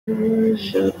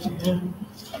Worship Him.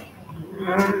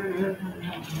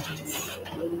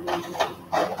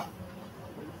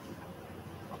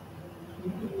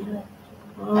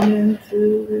 Come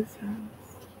into this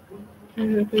house,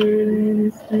 gathered in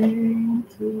His name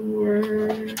to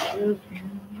worship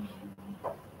Him.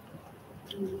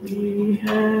 We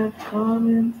have come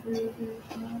into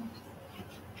this house,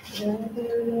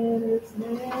 gathered in His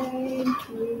name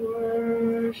to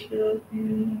worship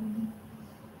Him.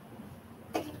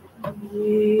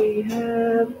 We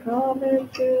have come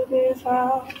into this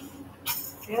house,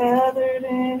 gathered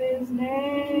in His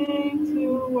name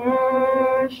to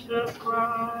worship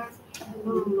Christ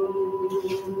the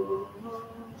Lord.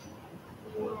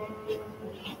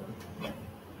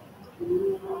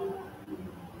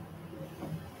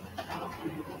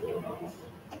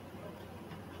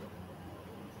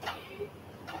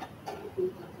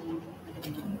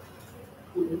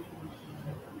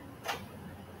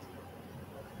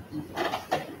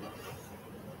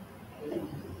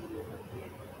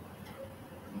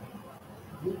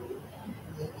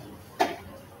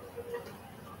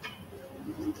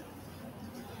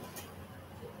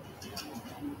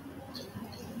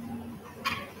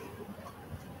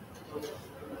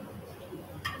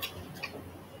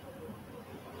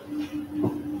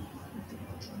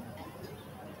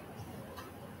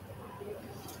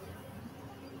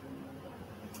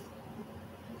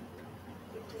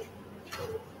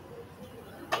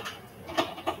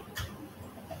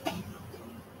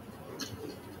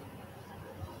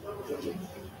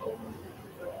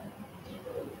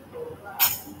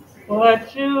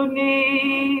 What you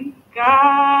need,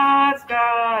 God's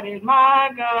got it.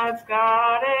 My God's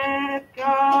got it.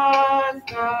 God's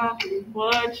got it.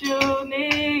 What you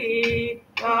need,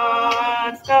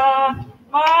 God's got it.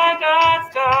 My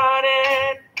God's got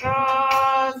it.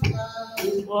 God's got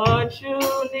it. What you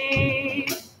need,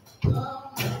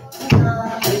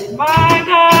 my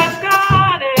God's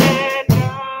got it.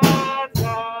 God's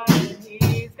got it.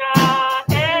 He's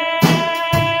got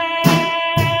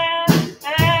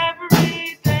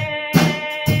everything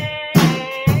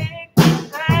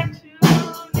that you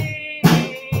need,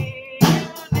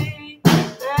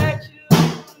 that you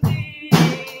need.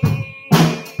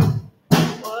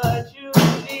 What you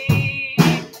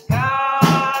need,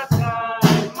 God's got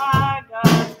it. My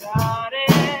God's got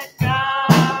it.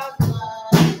 God's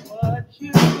got it. What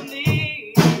you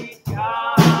need,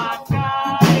 God's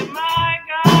got it. My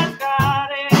God's got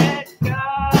it.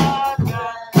 God's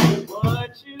got it.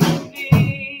 What you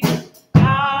need,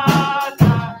 God's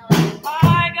got it.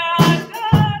 My God's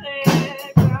got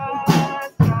it.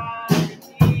 God's got it.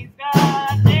 He's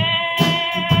got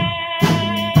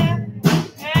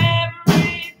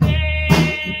everything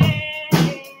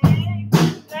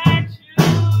that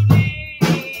you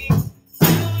need.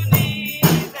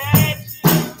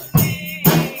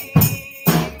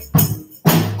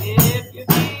 If you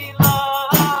need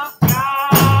love,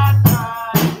 God's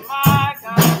got it. My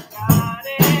God's got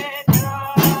it.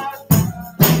 God's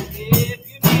got it.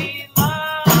 If you need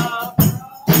love,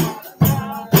 God's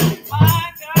got it.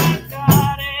 My God's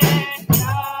got it.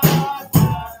 God's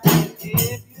got it.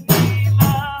 If you need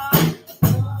love,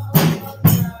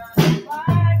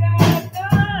 my God's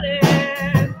got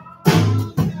it.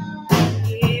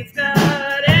 He's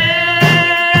got everything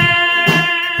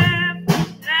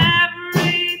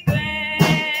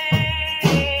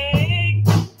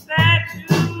that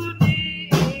you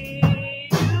need,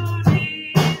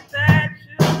 that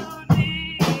you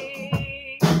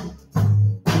need.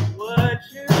 What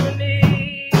you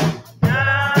need,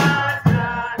 God's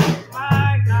got it.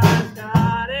 My God's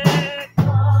got it.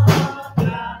 God's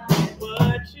got it.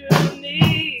 What you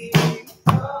need,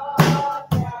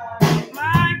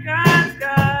 my God's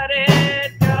got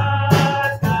it.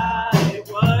 God's got it.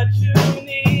 What you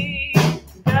need,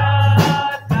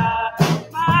 God's got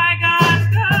it. My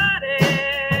God's got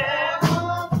it.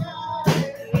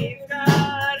 He's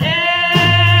got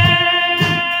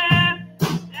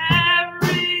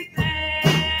everything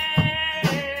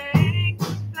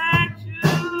that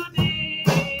you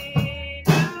need,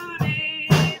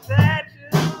 that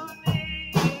you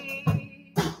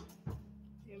need.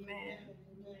 Amen.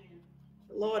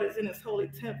 The Lord is in His holy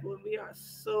temple, and we are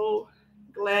so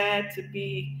glad to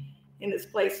be in this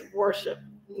place of worship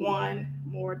one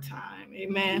more time.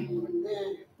 Amen.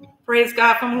 Praise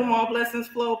God, from whom all blessings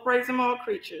flow. Praise Him, all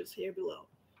creatures here below.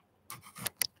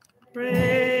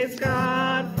 Praise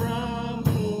God, from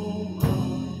whom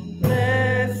all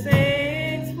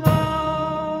blessings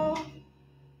flow.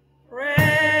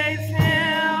 Praise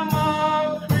Him,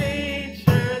 all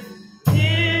creatures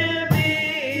here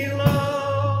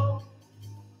below.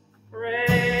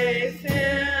 Praise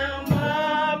Him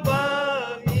above.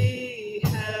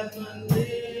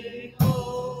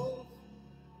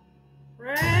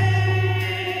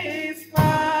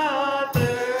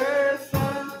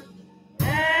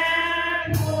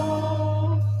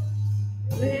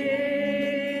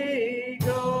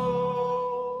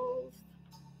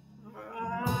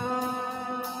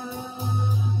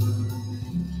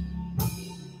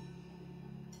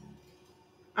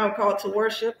 I was called to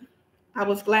worship. I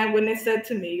was glad when they said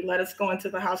to me, let us go into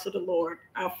the house of the Lord.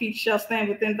 Our feet shall stand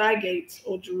within thy gates,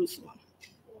 O Jerusalem.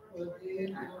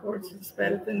 Thy courts is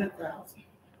better than 1,000.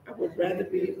 I would rather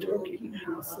be a doorkeeper in the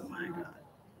house of my God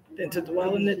than to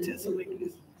dwell in the tents of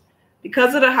wickedness.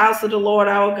 Because of the house of the Lord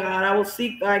our God, I will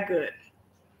seek thy good.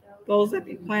 Those that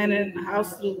be planted in the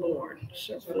house of the Lord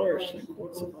shall flourish in the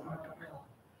courts of our God.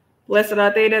 Blessed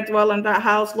are they that dwell in thy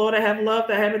house, Lord, that have loved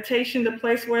thy habitation, the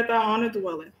place where thy honor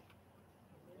dwelleth.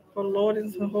 For the Lord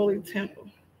is the holy temple.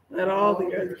 Let all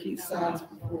the earth keep silence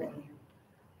before him.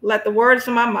 Let the words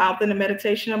of my mouth and the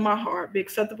meditation of my heart be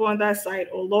acceptable in thy sight,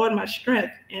 O Lord, my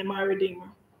strength and my redeemer.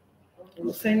 I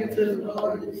will sing it to the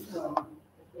Lord this song.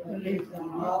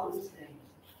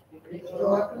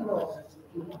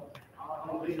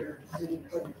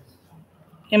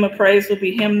 Hymn of praise will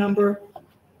be hymn number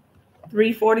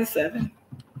 347.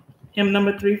 Hymn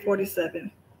number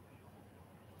 347.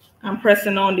 I'm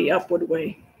pressing on the upward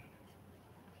way.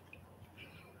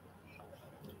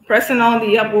 Pressing on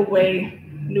the upward way,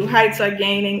 new heights are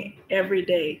gaining every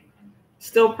day.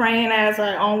 Still praying as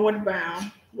I onward bound,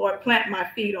 Lord, plant my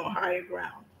feet on higher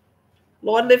ground.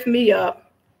 Lord, lift me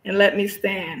up and let me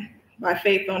stand by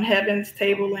faith on heaven's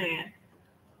table land,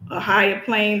 a higher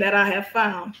plane that I have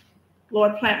found.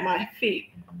 Lord, plant my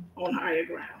feet on higher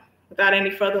ground. Without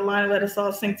any further line, let us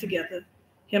all sing together.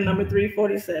 Hymn number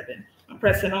 347. I'm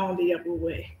pressing on the upward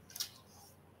way.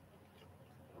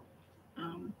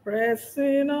 I'm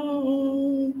pressing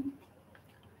on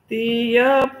the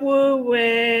upward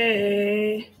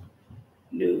way.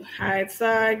 New heights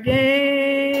are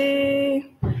gaining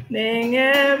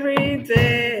every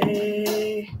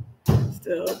day.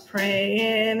 Still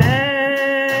praying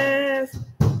as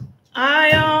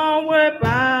I onward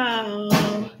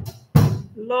bound.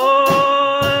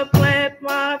 Lord, plant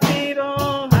my feet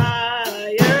on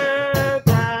higher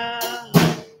ground.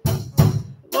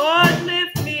 Lord,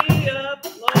 lift me up,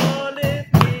 Lord,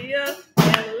 lift me up,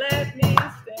 and let me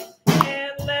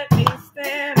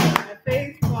stand by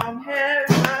faith from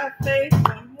heaven, by faith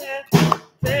from heaven.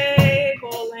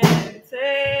 Table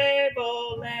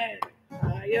land,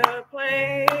 higher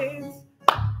planes.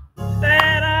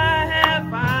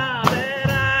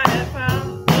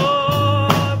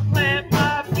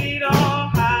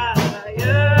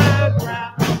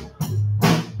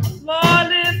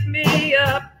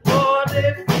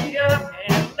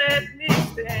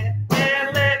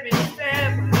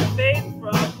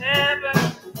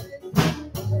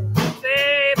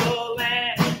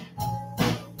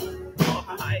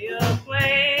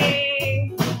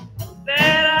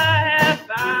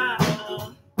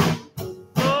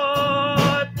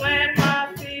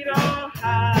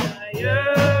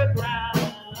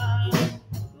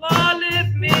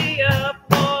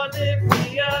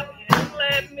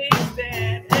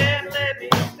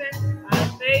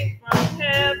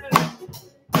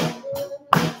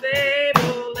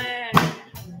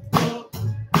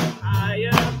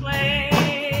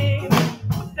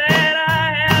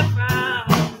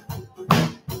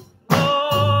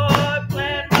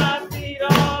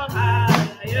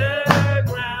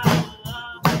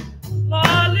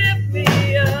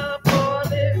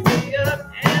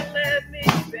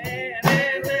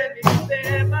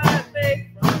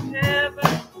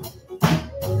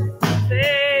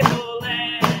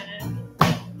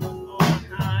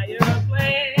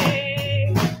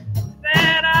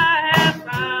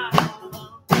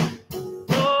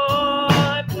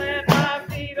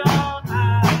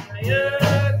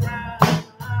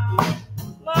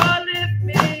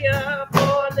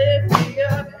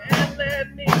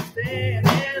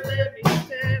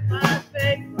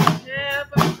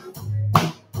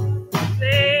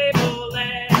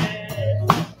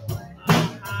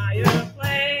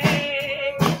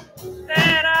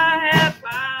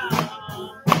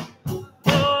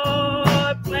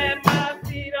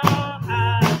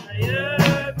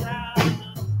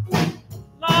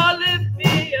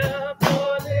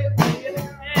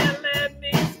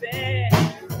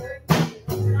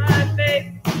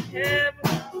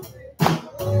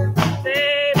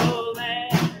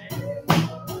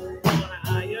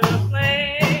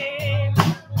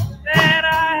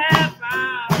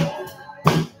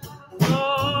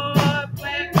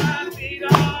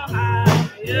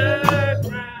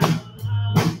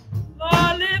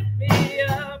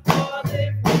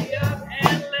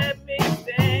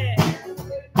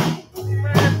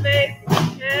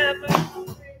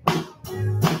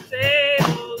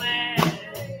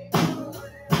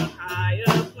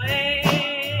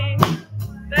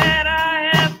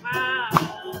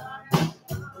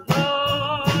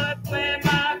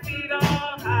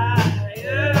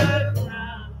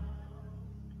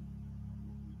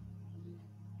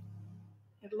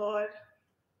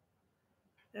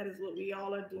 we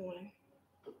all are doing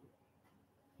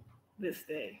this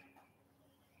day.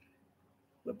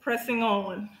 We're pressing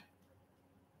on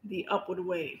the upward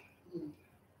way.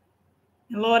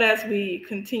 And Lord, as we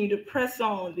continue to press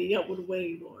on the upward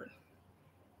way, Lord,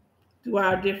 through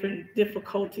our different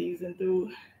difficulties and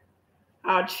through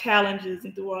our challenges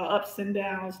and through our ups and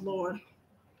downs, Lord,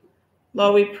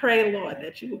 we pray, Lord,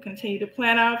 that you will continue to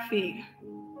plant our feet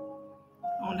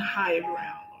on higher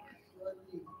ground, Lord.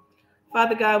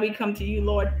 Father God, we come to you,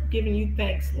 Lord, giving you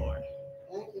thanks, Lord.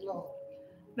 Thank you, Lord.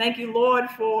 Thank you, Lord,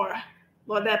 for,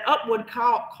 Lord, that upward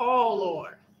call,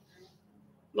 Lord.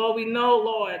 Lord, we know,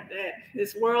 Lord, that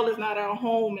this world is not our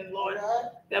home, and Lord,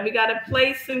 that we got a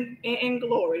place in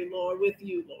glory, Lord, with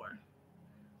you, Lord.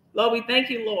 Lord, we thank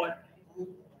you, Lord,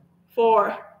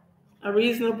 for a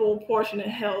reasonable portion of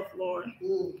health, Lord.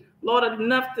 Lord,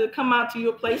 enough to come out to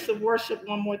your place of worship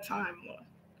one more time, Lord.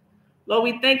 Lord,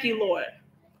 we thank you, Lord,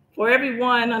 for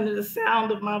everyone under the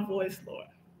sound of my voice, Lord.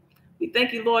 We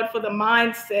thank you, Lord, for the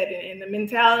mindset and the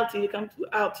mentality to come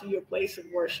out to your place of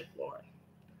worship, Lord.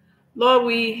 Lord,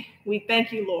 we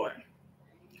thank you, Lord,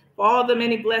 for all the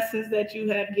many blessings that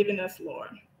you have given us, Lord.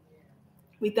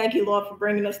 We thank you, Lord, for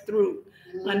bringing us through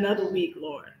another week,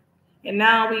 Lord. And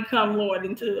now we come, Lord,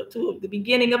 into the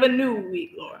beginning of a new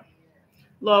week, Lord.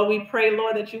 Lord, we pray,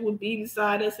 Lord, that you will be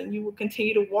beside us and you will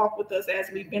continue to walk with us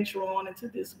as we venture on into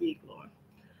this week, Lord.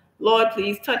 Lord,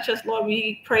 please touch us, Lord.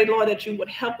 We pray, Lord, that you would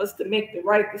help us to make the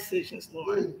right decisions,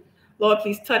 Lord. Lord,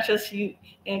 please touch us,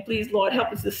 and please, Lord, help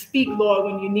us to speak, Lord,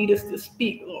 when you need us to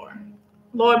speak, Lord.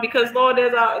 Lord, because, Lord,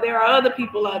 there are other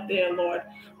people out there, Lord,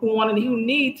 who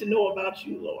need to know about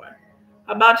you, Lord,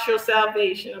 about your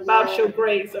salvation, about your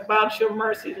grace, about your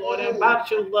mercy, Lord, and about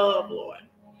your love, Lord.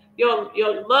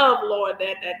 Your love, Lord,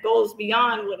 that goes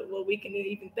beyond what we can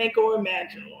even think or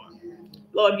imagine, Lord.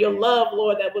 Lord, your love,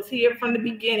 Lord, that was here from the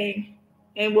beginning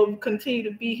and will continue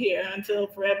to be here until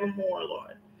forevermore,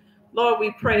 Lord. Lord,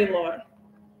 we pray, Lord,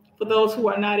 for those who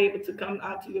are not able to come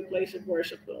out to your place of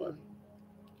worship, Lord.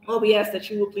 Lord, we ask that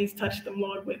you will please touch them,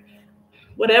 Lord, with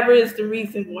whatever is the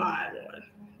reason why, Lord,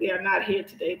 they are not here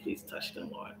today. Please touch them,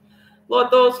 Lord.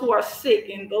 Lord, those who are sick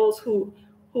and those who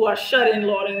are shut in,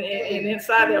 Lord, and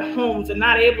inside their homes and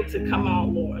not able to come out,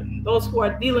 Lord. Those who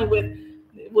are dealing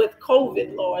with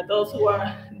COVID, Lord. Those who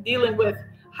are dealing with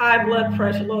high blood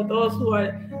pressure, Lord. Those who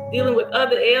are dealing with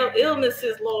other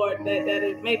illnesses, Lord, that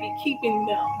it may be keeping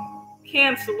them.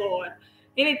 Cancer, Lord.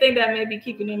 Anything that may be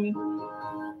keeping them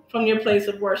from your place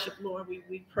of worship, Lord.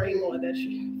 We pray, Lord, that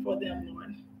you, for them,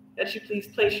 Lord, that you please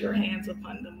place your hands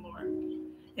upon them, Lord.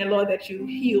 And, Lord, that you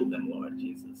heal them, Lord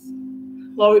Jesus.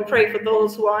 Lord, we pray for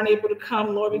those who aren't able to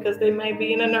come, Lord, because they may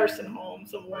be in a nursing home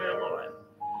somewhere, Lord.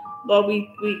 Lord,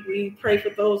 we pray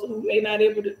for those who may not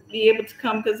be able to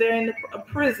come because they're in a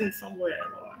prison somewhere,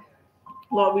 Lord.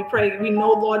 Lord, we pray. We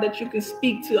know, Lord, that you can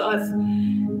speak to us,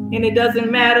 and it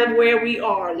doesn't matter where we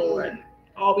are, Lord.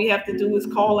 All we have to do is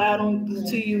call out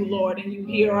to you, Lord, and you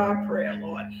hear our prayer,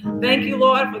 Lord. Thank you,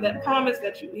 Lord, for that promise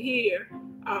that you hear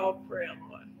our prayer,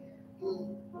 Lord.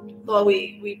 Lord,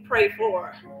 we pray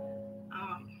for,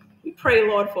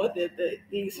 Lord, for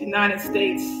these United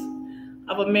States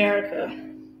of America.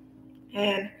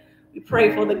 And we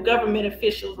pray for the government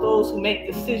officials, those who make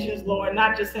decisions, Lord,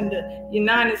 not just in the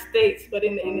United States, but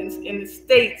in the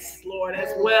states, Lord,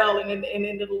 as well, and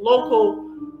in the local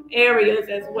areas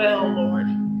as well, Lord.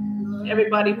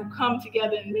 Everybody who come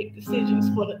together and make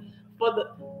decisions for the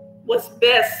what's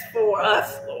best for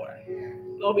us, Lord.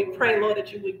 Lord, we pray, Lord,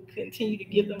 that you would continue to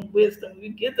give them wisdom. We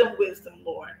give them wisdom,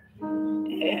 Lord,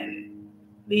 and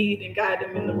lead and guide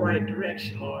them in the right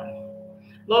direction, Lord.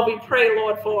 Lord, we pray,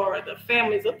 Lord, for the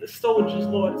families of the soldiers,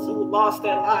 Lord, who lost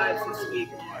their lives this week,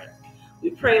 Lord.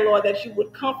 We pray, Lord, that you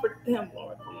would comfort them,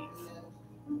 Lord, please.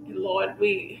 And Lord,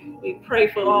 we pray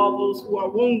for all those who are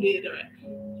wounded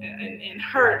and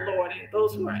hurt, Lord, and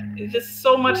those who are, there's just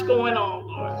so much going on,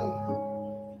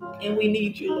 Lord. And we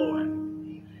need you, Lord.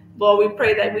 Lord, we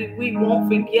pray that we won't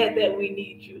forget that we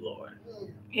need you, Lord.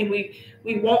 And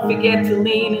we won't forget to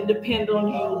lean and depend on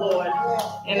you, Lord,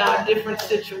 in our different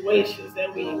situations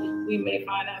that we may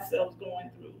find ourselves going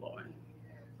through, Lord.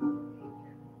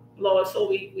 Lord, so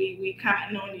we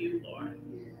count on you, Lord.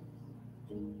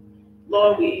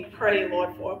 Lord, we pray,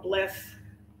 Lord, for a blessed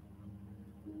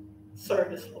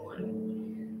service, Lord.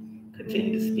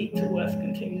 Continue to speak to us.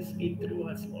 Continue to speak through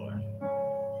us, Lord.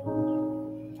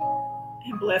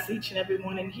 And bless each and every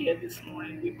one in here this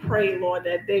morning. We pray, Lord,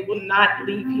 that they will not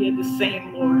leave here the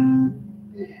same, Lord.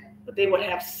 But they will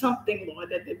have something, Lord,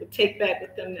 that they would take back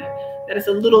with them that is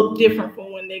a little different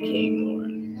from when they came, Lord.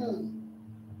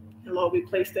 And Lord, we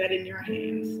place that in your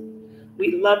hands.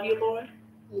 We love you, Lord.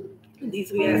 And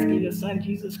these we ask in your Son,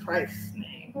 Jesus Christ's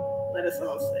name. Let us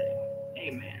all say,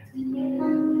 amen.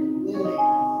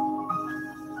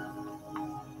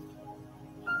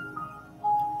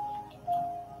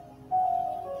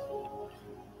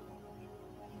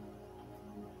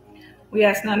 We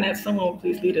ask now that someone will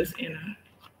please lead us in a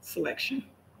selection.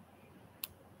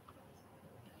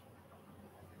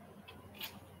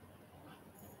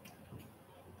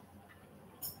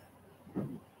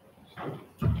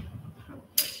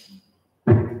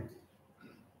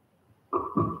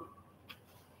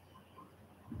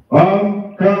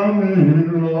 I'm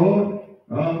coming, Lord,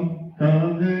 I'm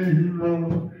coming,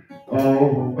 Lord,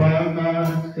 all by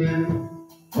myself,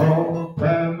 all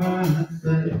by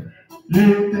myself.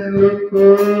 You can look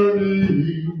for me,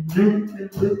 you can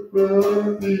look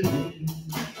for me,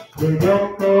 but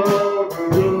don't go the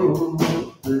road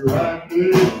till I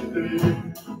get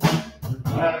there,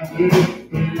 I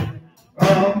get there.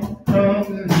 I'm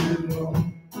coming, Lord,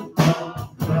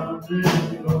 I'm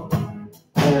coming, Lord,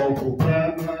 all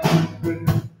by myself.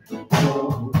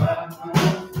 Oh,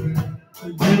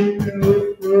 you can look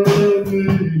for me,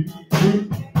 you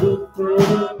can look for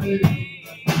me,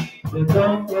 but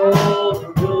don't go the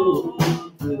road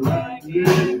till I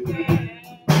get there,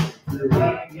 till I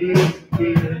get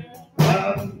there.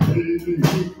 I'm baby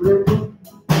through,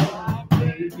 I'm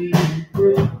baby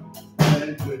through,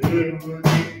 and the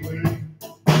heavenly way.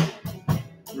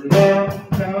 But I'm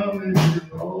coming,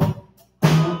 Lord,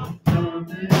 I'm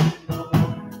coming, Lord,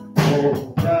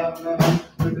 oh, by myself.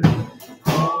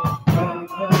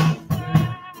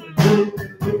 You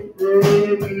can look for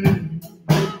me,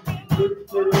 look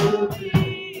for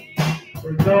me,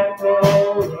 but don't go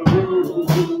the road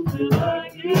till I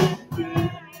get there,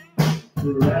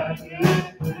 till I get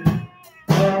there.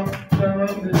 I'm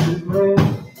coming, Lord,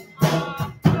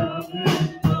 I'm coming,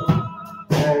 Lord,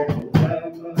 all by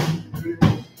myself,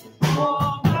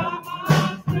 all by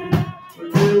myself.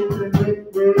 You can look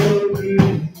for me,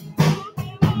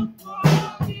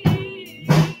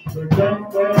 but don't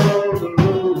go the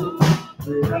road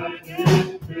till I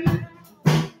get there,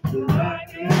 till I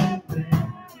get there.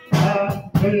 I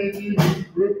may be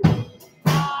crooked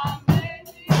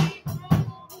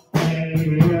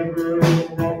and ever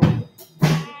wrong,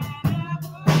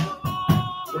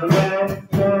 but I'm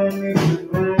coming,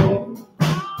 Lord,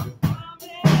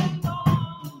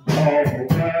 all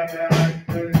by myself.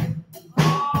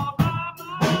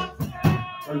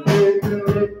 You can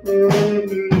look for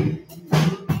me,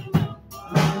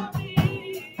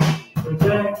 but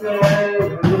don't go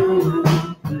the road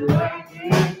till I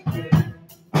get there,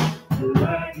 till I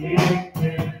get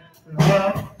there.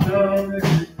 I'm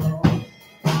coming, Lord,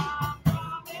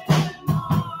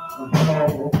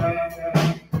 all by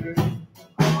myself.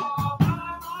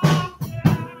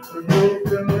 You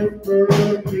can look for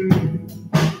me,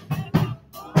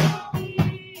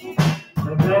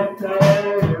 but don't go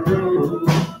the road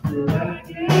till I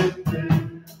get there,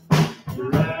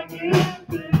 till I get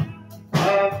there. I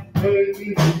may be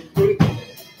sick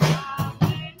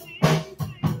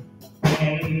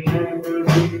and never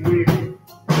be weak,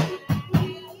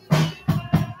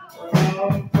 but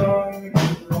I'm coming,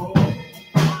 Lord,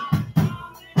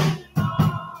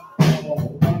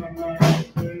 all by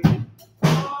myself.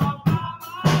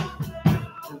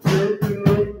 You can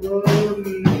look for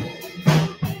me,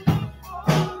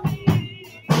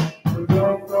 but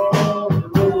don't go the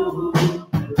road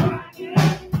till I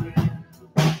get there,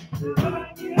 till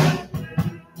I get there.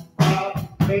 I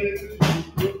may be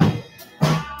sick,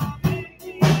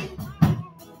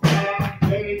 I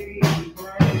may be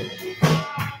crazy,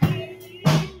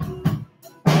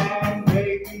 I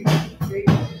may be sick,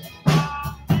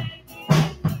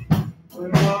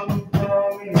 but I'm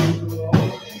coming,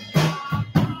 Lord,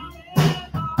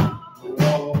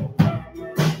 all by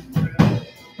myself.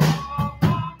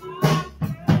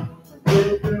 You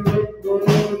can look for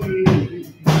me,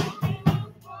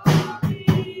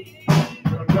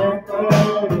 but don't go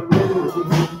the road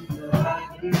till I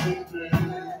get there,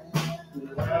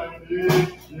 till I get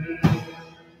there.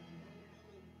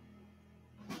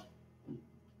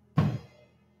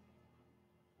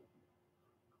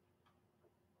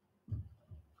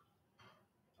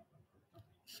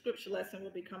 Scripture lesson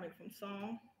will be coming from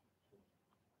Psalm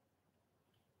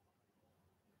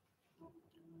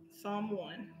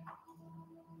 1.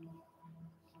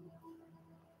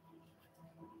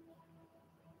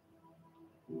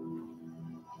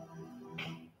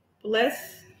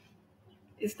 Blessed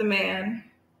is the man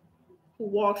who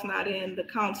walks not in the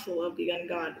counsel of the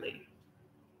ungodly,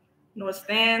 nor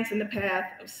stands in the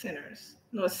path of sinners,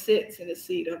 nor sits in the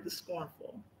seat of the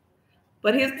scornful.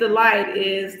 But his delight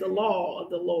is the law of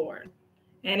the Lord,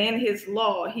 and in his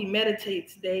law he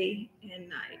meditates day and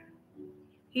night.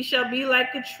 He shall be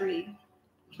like a tree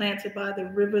planted by the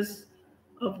rivers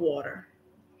of water,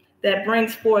 that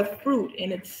brings forth fruit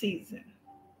in its season,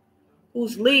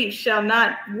 whose leaves shall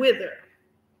not wither,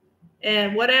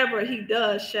 and whatever he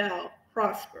does shall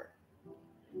prosper.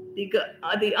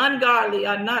 The ungodly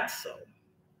are not so,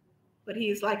 but he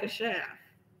is like a shaft,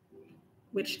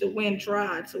 which the wind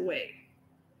drives away.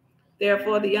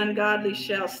 Therefore the ungodly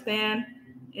shall stand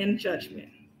in judgment,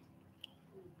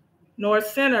 nor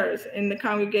sinners in the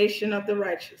congregation of the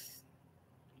righteous.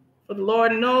 For the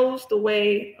Lord knows the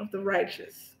way of the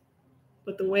righteous,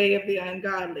 but the way of the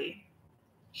ungodly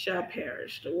shall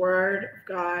perish. The word of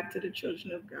God to the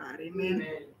children of God. Amen.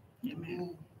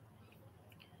 Amen.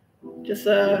 Just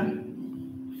a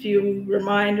few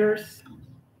reminders.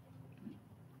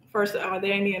 First, are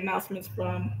there any announcements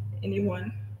from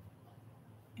anyone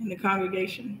in the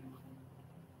congregation?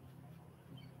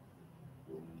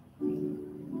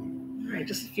 All right,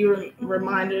 just a few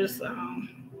reminders.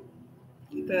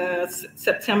 The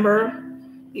September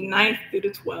the 9th through the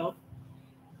 12th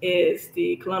is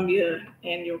the Columbia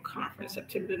Annual Conference.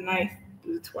 September the 9th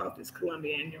through the 12th is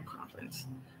Columbia Annual Conference.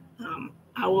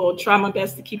 I will try my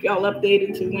best to keep y'all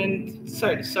updated to when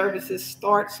certain services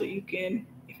start, so you can,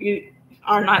 if you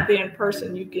are not there in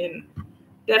person, you can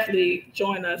definitely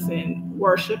join us in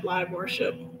worship, live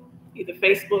worship, either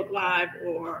Facebook Live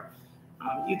or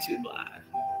YouTube Live.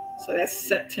 So that's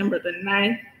September the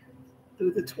 9th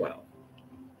through the 12th.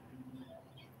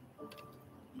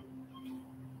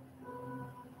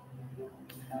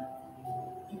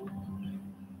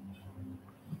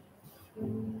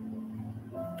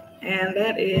 And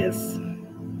that is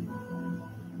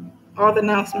all the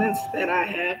announcements that I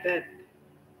have. That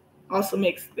also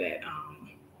makes that, I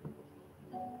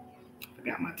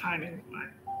forgot my timing, my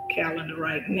calendar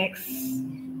right. Next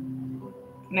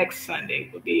Sunday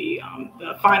will be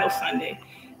the final Sunday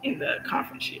in the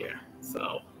conference year.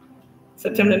 So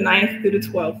September 9th through the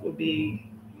 12th will be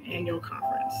annual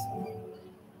conference.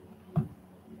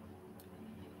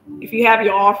 If you have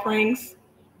your offerings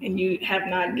and you have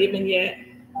not given yet,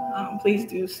 please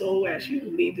do so as you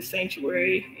leave the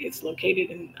sanctuary. It's located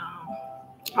in,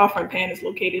 offering pan is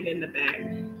located in the back.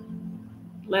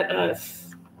 Let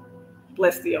us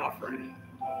bless the offering.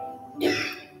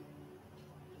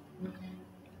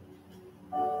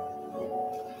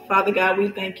 Father God, we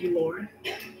thank you, Lord,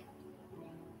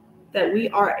 that we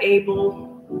are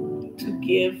able to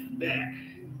give back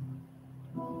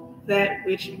that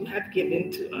which you have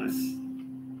given to us.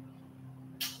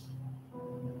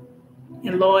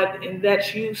 And Lord, and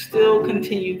that you still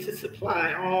continue to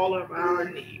supply all of our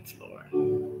needs, Lord.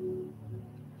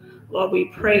 Lord, we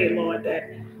pray, Lord, that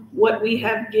what we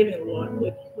have given, Lord,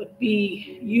 would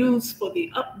be used for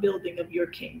the upbuilding of your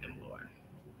kingdom, Lord,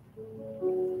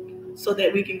 so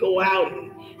that we can go out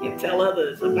and tell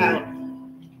others about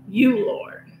you,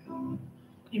 Lord,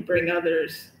 and bring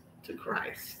others to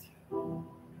Christ.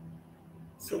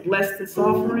 So bless this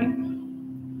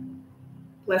offering.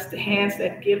 Bless the hands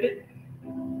that give it.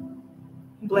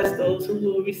 Bless those who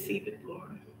will receive it,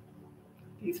 Lord.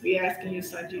 These we ask in your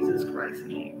Son, Jesus Christ's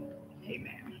name.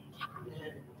 Amen.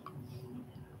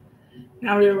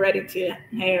 Now we are ready to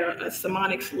hear a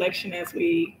sermonic selection as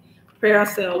we prepare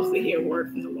ourselves to hear a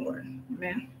word from the Lord.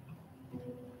 Amen.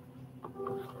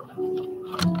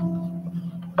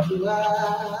 Till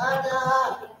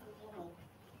I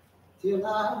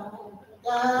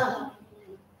die,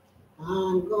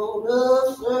 I'm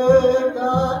gonna serve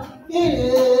God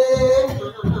anyhow.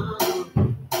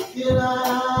 Till I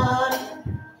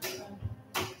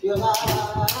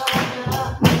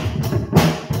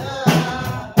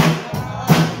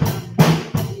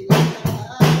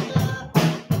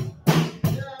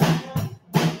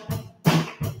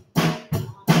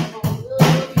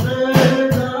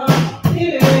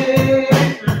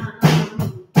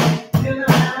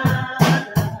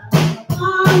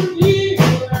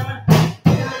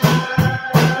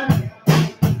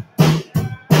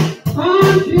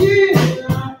I'm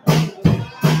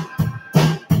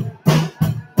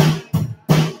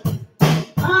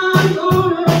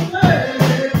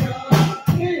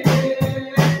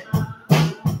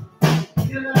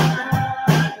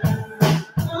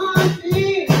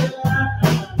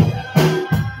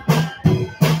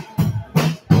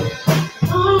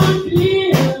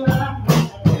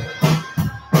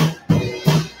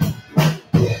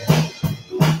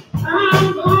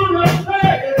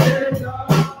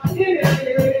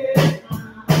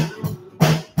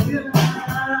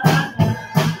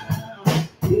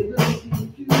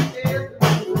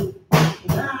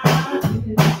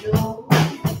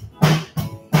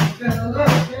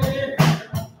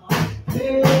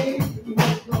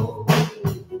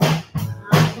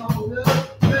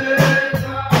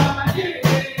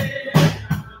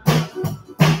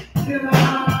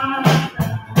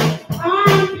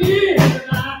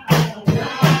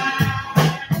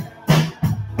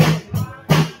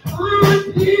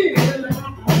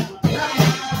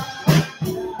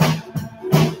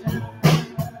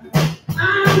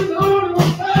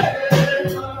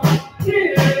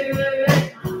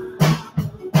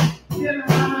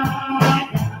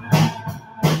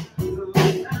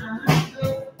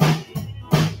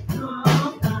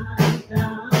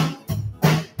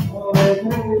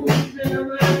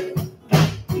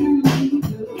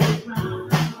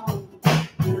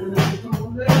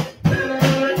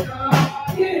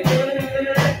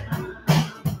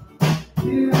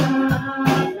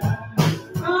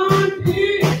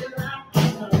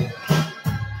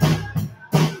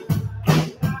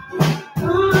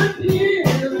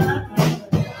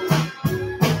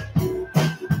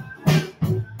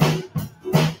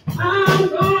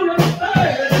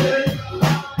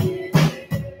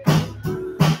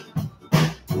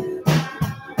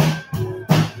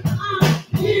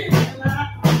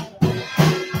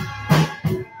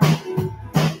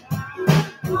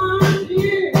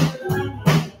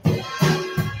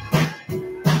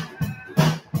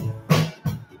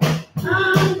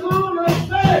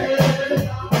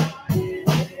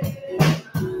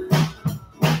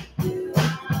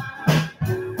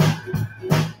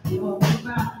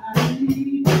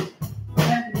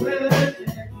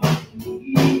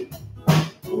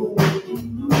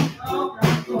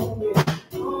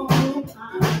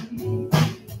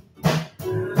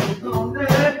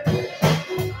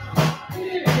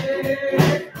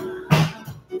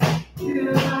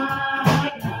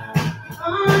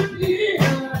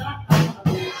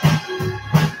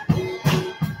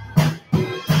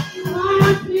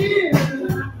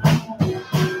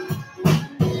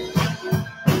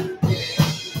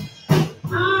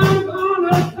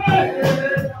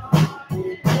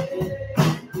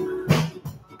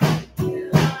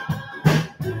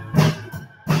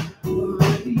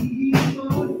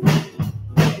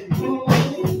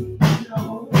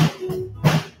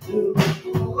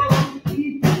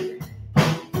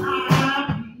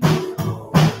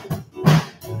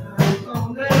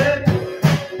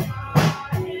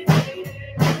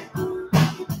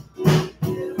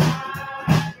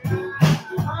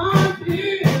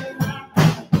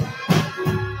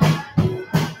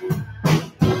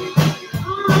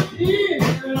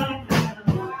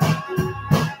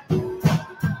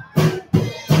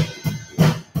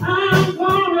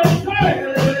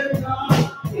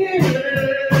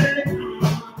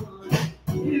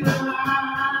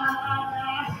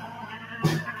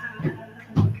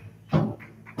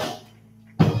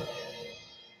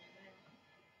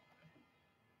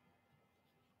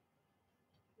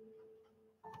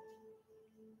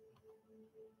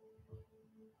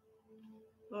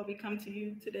Lord, we come to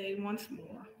you today once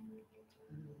more,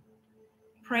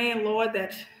 praying, Lord,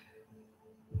 that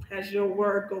as your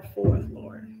word go forth,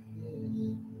 Lord,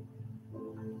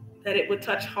 that it would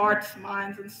touch hearts,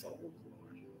 minds, and souls,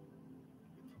 Lord.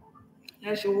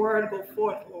 As your word go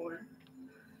forth, Lord,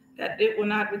 that it will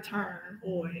not return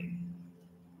void.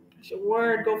 As your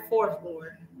word go forth,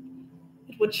 Lord,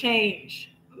 it will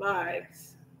change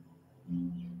lives.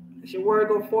 As your word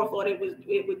go forth, Lord, it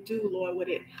would do, Lord, what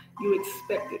you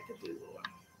expect it to do, Lord.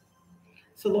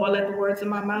 So, Lord, let the words of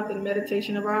my mouth and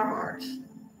meditation of our hearts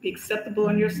be acceptable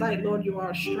in your sight, Lord. You are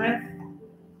our strength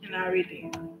and our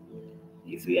Redeemer.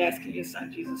 These we ask in your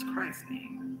Son, Jesus Christ's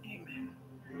name. Amen.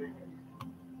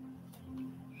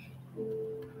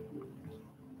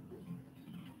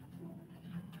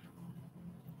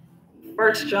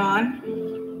 1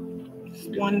 John,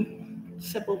 just one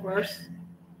simple verse.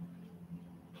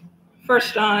 1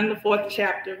 John, the 4th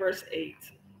chapter, verse 8.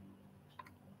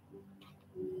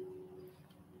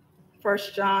 1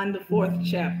 John, the 4th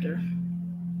chapter,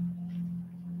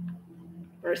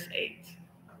 verse 8.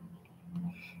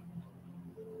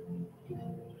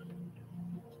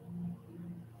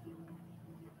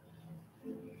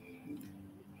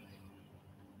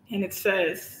 And it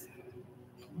says,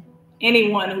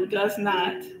 anyone who does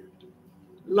not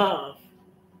love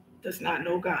does not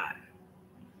know God,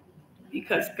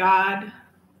 because God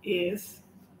is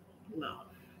love.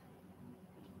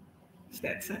 It's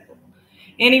that simple.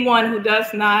 Anyone who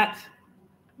does not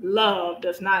love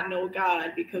does not know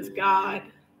God, because God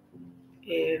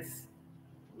is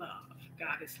love.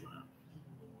 God is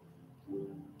love.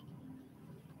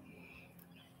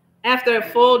 After a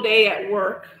full day at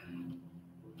work,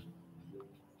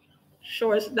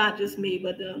 sure, it's not just me,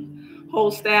 but the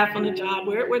whole staff on the job,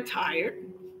 we're tired,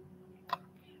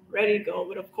 ready to go.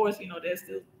 But of course, there's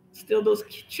still those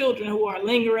children who are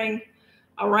lingering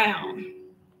around.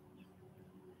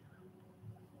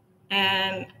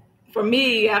 And for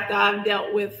me, after I've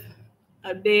dealt with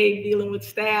a day dealing with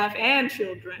staff and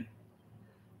children,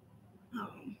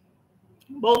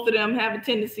 both of them have a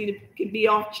tendency to be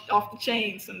off the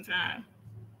chain sometimes.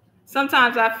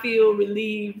 Sometimes I feel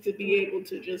relieved to be able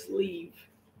to just leave.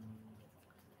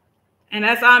 And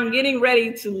as I'm getting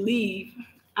ready to leave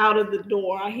out of the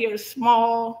door, I hear a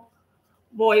small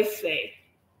voice say,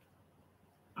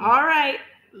 "All right,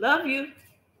 love you."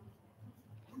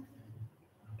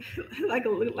 like a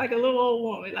little old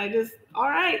woman, like, just, "All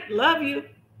right, love you."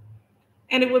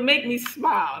 And it would make me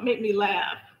smile, make me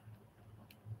laugh.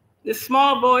 This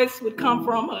small voice would come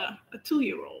from a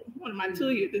 2-year-old, one of my the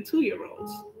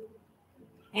 2-year-olds.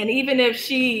 And even if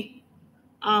she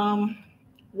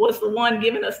was the one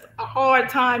giving us a hard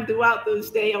time throughout this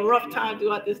day, a rough time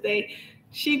throughout this day,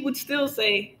 she would still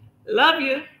say, "Love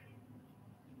you,"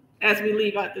 as we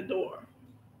leave out the door.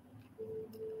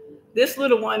 This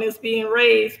little one is being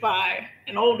raised by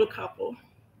an older couple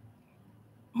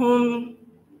whom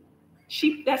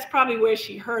that's probably where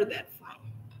she heard that from.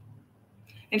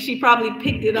 And she probably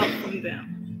picked it up from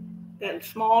them. That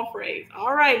small phrase,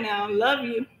 "All right now, love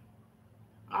you.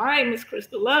 All right, Miss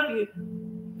Crystal, love you."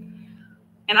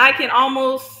 And I can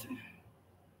almost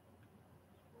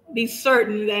be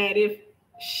certain that if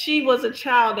she was a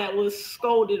child that was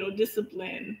scolded or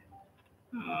disciplined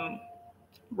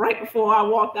right before I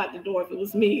walked out the door, if it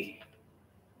was me,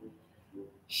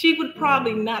 she would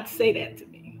probably not say that to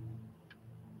me.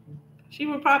 She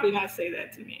would probably not say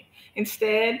that to me.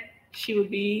 Instead, she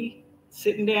would be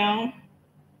sitting down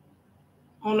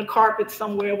on the carpet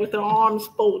somewhere with her arms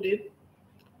folded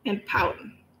and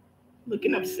pouting,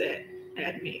 looking upset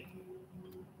at me.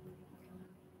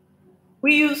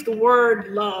 We use the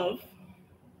word love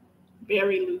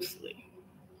very loosely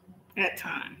at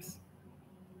times.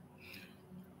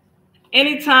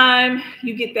 Anytime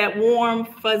you get that warm,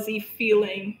 fuzzy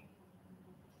feeling,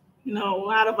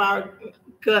 out of our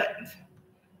gut,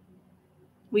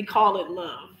 we call it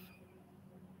love.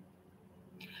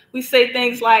 We say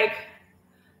things like,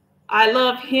 "I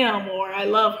love him," or "I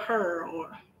love her,"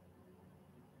 or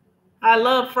 "I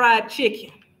love fried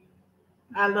chicken,"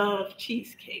 "I love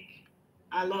cheesecake,"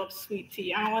 "I love sweet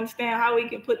tea." I don't understand how we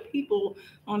can put people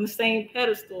on the same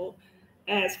pedestal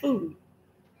as food.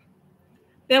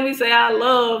 Then we say, "I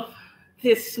love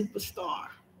this superstar,"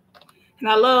 and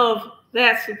 "I love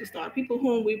that superstar," people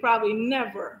whom we probably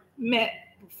never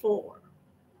met before.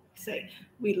 Say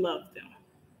we love them.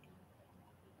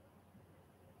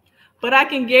 But I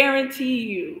can guarantee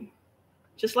you,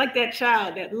 just like that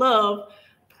child, that love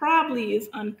probably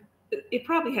it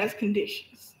probably has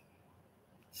conditions.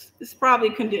 It's probably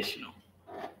conditional.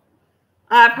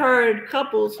 I've heard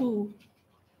couples who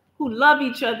who love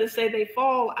each other say they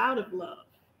fall out of love.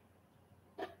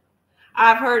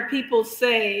 I've heard people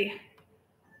say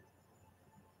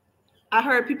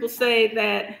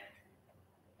that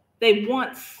they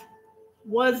once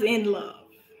was in love.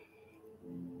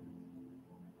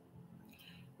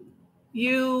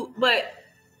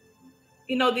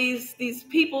 These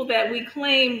people that we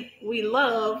claim we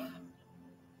love,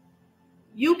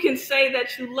 you can say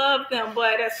that you love them,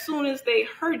 but as soon as they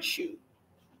hurt you,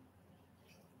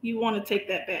 you want to take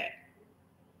that back.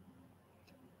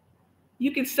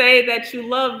 You can say that you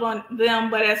love them,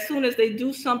 but as soon as they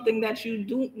do something that you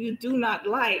do not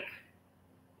like,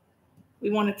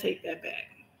 we want to take that back.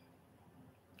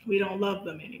 We don't love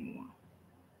them anymore.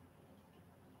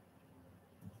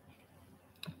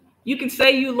 You can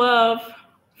say you love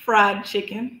fried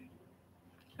chicken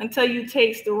until you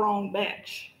taste the wrong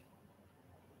batch.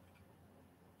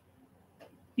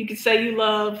 You can say you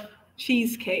love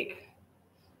cheesecake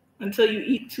until you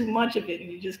eat too much of it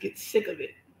and you just get sick of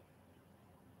it.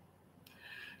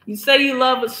 You say you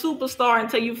love a superstar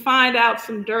until you find out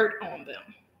some dirt on them.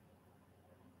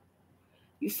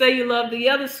 You say you love the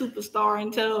other superstar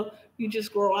until you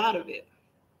just grow out of it.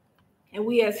 And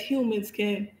we as humans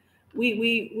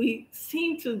we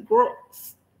seem to grow.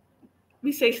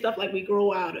 We say stuff like we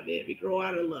grow out of it. We grow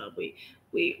out of love.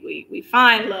 We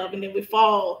find love and then we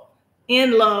fall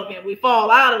in love and we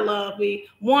fall out of love. We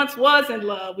once was in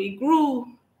love. We grew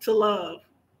to love.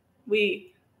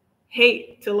 We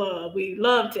hate to love. We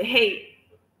love to hate.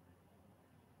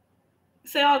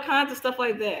 Say all kinds of stuff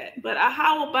like that. But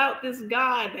how about this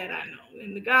God that I know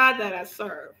and the God that I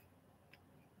serve,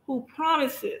 who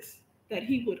promises that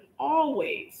he would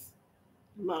always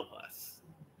love us?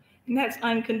 And that's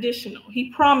unconditional.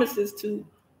 He promises to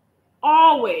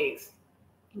always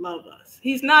love us.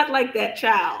 He's not like that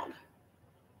child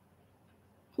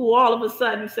who all of a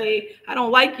sudden say, I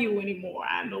don't like you anymore.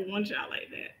 I know one child like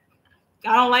that.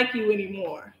 I don't like you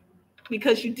anymore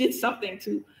because you did something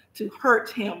to hurt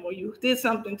him or you did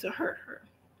something to hurt her.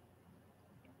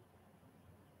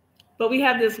 But we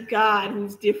have this God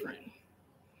who's different,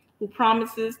 who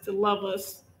promises to love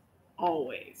us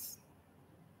always.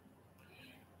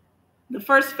 The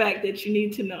first fact that you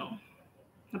need to know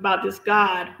about this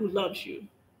God who loves you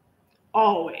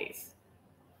always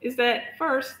is that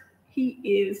first, he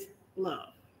is love.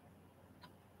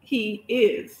 He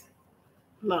is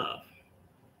love.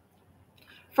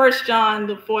 1 John,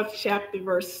 the 4th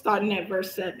chapter, starting at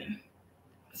verse 7,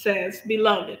 says,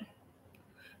 Beloved,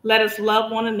 let us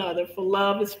love one another, for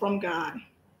love is from God.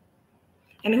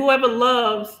 And whoever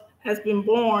loves has been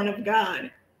born of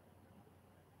God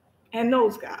and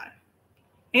knows God.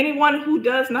 Anyone who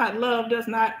does not love does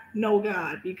not know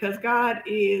God, because God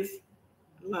is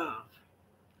love.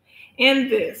 In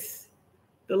this,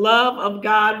 the love of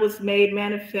God was made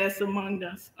manifest among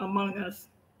us,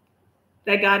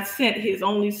 that God sent his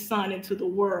only Son into the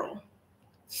world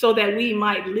so that we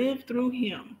might live through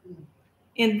him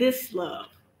in this love.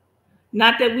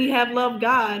 Not that we have loved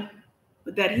God,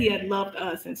 but that he had loved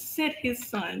us and sent his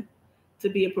Son to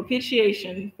be a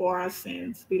propitiation for our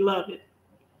sins. Beloved,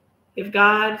 if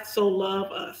God so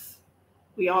loved us,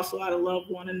 we also ought to love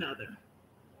one another.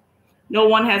 No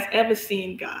one has ever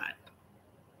seen God.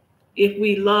 If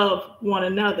we love one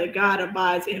another, God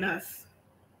abides in us,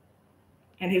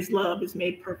 and his love is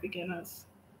made perfect in us.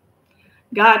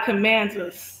 God commands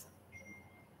us.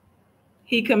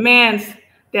 He commands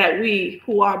that we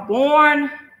who are born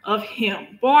of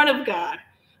him, born of God,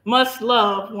 must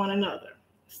love one another.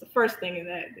 It's the first thing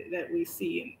that we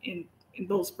see in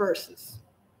those verses.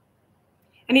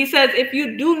 And he says, if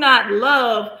you do not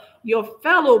love your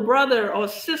fellow brother or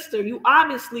sister, you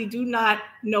obviously do not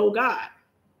know God.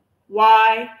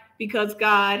 Why? Because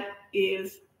God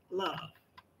is love.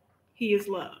 He is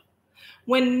love.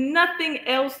 When nothing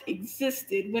else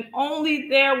existed, when only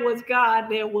there was God,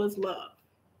 there was love.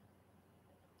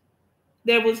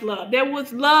 There was love. There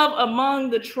was love among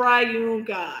the triune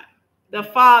God, the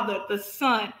Father, the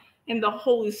Son, and the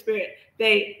Holy Spirit.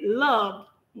 They loved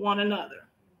one another.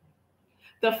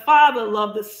 The Father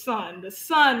loved the Son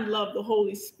loved the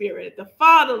Holy Spirit. The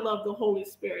Father loved the Holy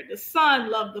Spirit. The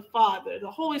Son loved the Father. The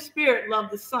Holy Spirit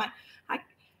loved the Son.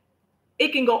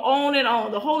 It can go on and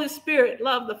on. The Holy Spirit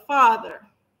loved the Father.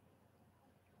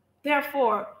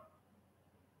 Therefore,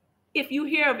 if you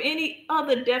hear of any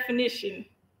other definition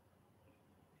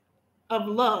of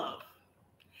love,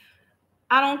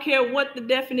 I don't care what the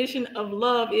definition of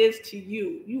love is to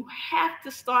you, you have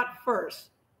to start first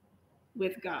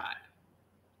with God,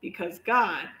 because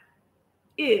God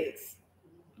is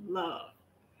love.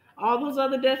 All those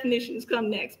other definitions come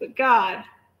next, but God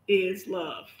is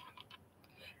love.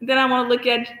 And then I want to look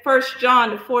at 1 John,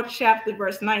 the 4th chapter,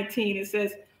 verse 19. It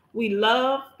says, we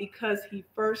love because he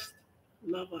first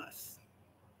loved us.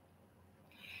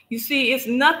 You see, it's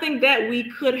nothing that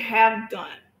we could have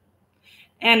done,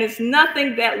 and it's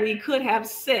nothing that we could have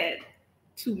said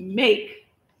to make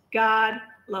God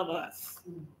love us.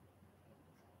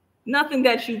 Nothing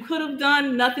that you could have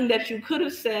done, nothing that you could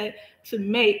have said to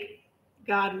make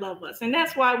God love us. And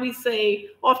that's why we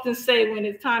often say when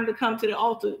it's time to come to the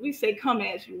altar, we say, come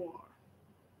as you are.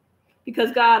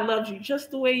 Because God loves you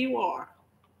just the way you are.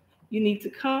 You need to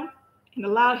come and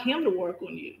allow him to work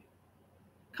on you.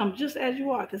 Come just as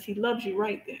you are, because he loves you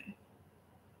right then.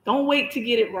 Don't wait to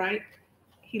get it right.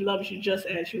 He loves you just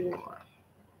as you are.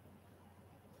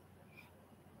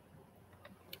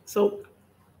 So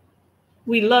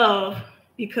we love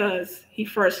because he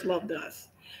first loved us.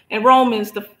 In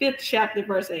Romans, the 5th chapter,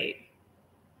 verse 8,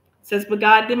 says, but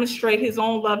God demonstrated his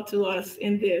own love to us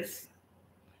in this.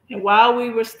 And while we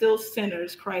were still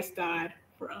sinners, Christ died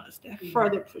for us. That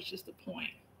further pushes the point.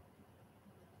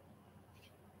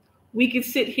 We can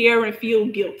sit here and feel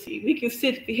guilty. We can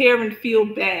sit here and feel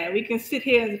bad. We can sit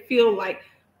here and feel like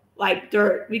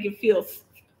dirt. We can feel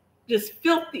just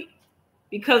filthy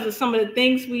because of some of the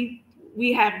things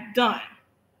we have done.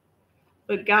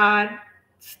 But God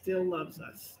still loves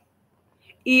us.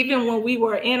 Even when we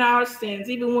were in our sins,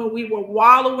 even when we were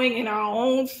wallowing in our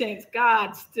own sins,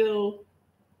 God still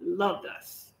loved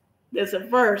us. There's a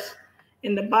verse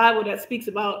in the Bible that speaks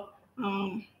about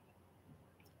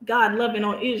God loving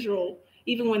on Israel,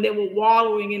 even when they were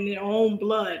wallowing in their own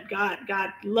blood. God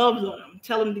loved them,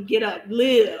 tell them to get up,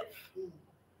 live.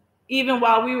 Even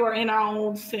while we were in our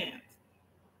own sins,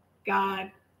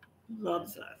 God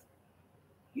loves us.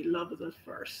 He loves us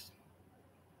first.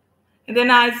 And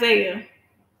then Isaiah,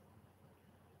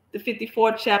 the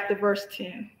 54th chapter, verse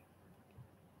 10.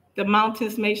 The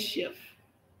mountains may shift,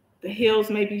 the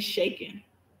hills may be shaken,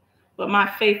 but my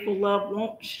faithful love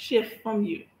won't shift from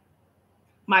you.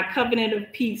 My covenant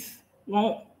of peace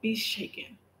won't be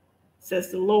shaken,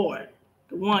 says the Lord,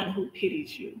 the one who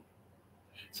pities you.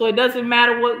 So it doesn't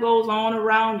matter what goes on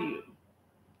around you.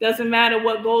 It doesn't matter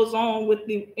what goes on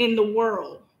in the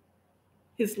world.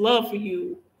 His love for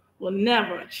you will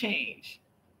never change.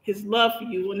 His love for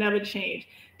you will never change.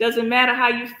 Doesn't matter how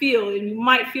you feel, and you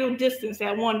might feel distance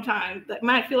at one time. That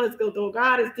might feel as though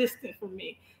God is distant from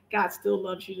me. God still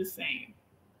loves you the same.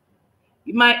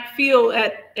 You might feel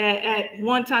at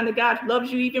one time that God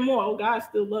loves you even more. Oh, God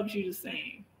still loves you the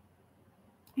same.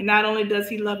 And not only does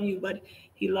he love you, but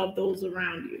he loves those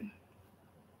around you.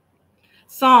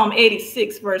 Psalm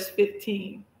 86, verse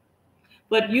 15.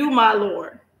 But you, my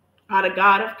Lord, are the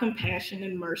God of compassion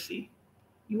and mercy.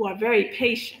 You are very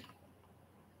patient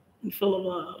and full of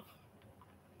love.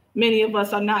 Many of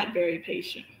us are not very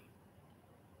patient.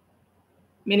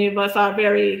 Many of us are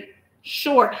very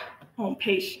short on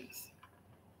patience.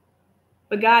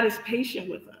 But God is patient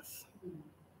with us.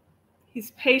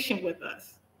 He's patient with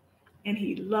us. And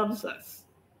he loves us,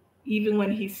 even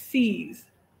when he sees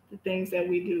the things that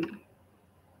we do.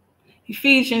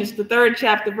 Ephesians, the 3rd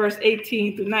chapter, verse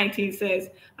 18 through 19 says,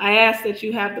 I ask that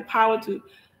you have the power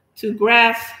to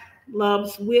grasp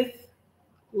love's width,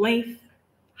 length,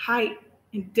 height,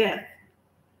 and depth,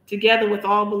 together with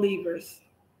all believers.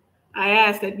 I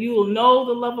ask that you will know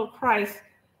the love of Christ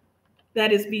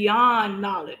that is beyond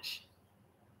knowledge,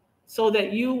 so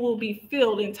that you will be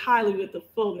filled entirely with the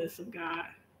fullness of God.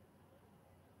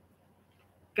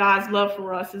 God's love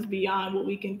for us is beyond what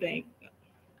we can think.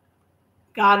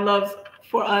 God loves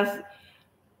for us.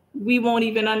 We won't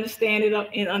even understand it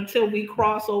until we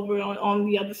cross over on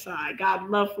the other side. God's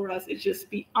love for us is just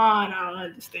beyond our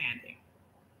understanding.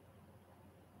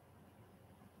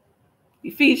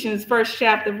 Ephesians 1st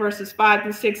chapter, verses 5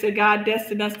 through 6 said, God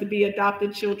destined us to be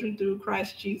adopted children through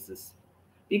Christ Jesus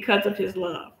because of his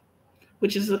love,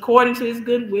 which is according to his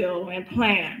good will and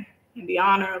plan in the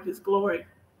honor of his glory,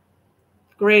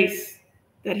 grace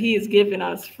that he has given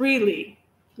us freely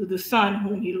through the Son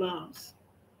whom he loves.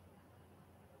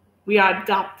 We are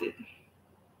adopted.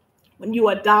 When you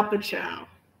adopt a child,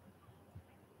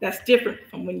 that's different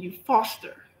from when you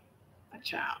foster a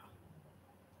child.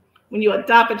 When you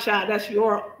adopt a child, that's you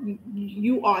are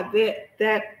their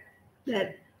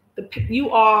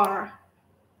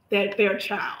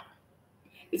child.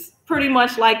 It's pretty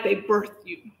much like they birthed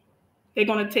you. They're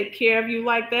going to take care of you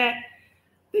like that.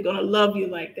 They're going to love you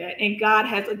like that. And God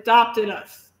has adopted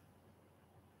us.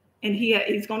 And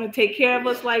he's going to take care of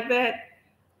us like that.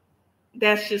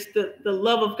 That's just the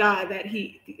love of God that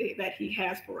he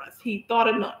has for us. He thought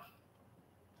enough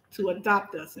to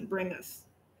adopt us and bring us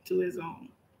to his own.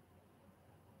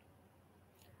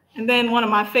 And then one of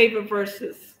my favorite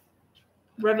verses,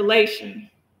 Revelation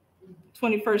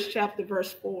 21st chapter,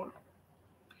 verse 4.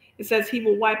 It says, he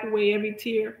will wipe away every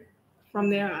tear from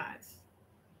their eyes,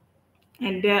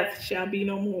 and death shall be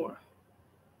no more.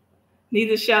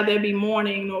 Neither shall there be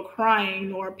mourning, nor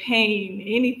crying, nor pain,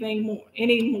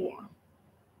 any more.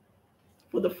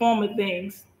 For the former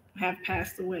things have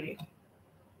passed away.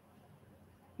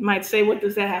 You might say, what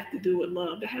does that have to do with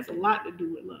love? That has a lot to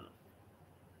do with love.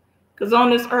 Because on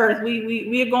this earth,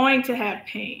 we are going to have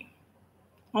pain.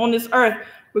 On this earth,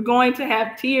 we're going to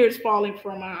have tears falling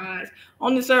from our eyes.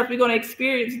 On this earth, we're going to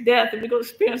experience death, and we're going to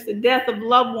experience the death of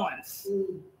loved ones.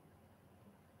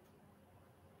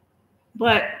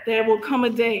 But there will come a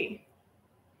day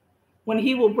when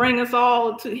he will bring us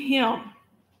all to him,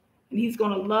 and he's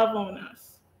going to love on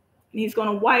us, and he's going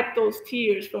to wipe those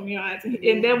tears from your eyes,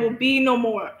 and there will be no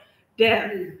more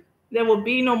death. There will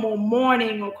be no more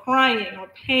mourning or crying or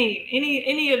pain,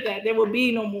 any of that. There will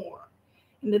be no more.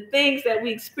 And the things that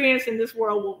we experience in this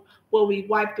world will be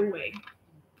wiped away.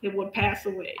 It will pass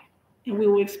away, and we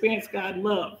will experience God's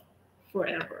love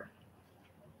forever.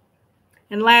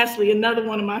 And lastly, another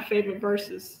one of my favorite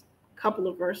verses, a couple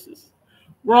of verses,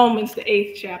 Romans, the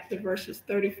 8th chapter, verses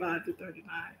 35 to 39.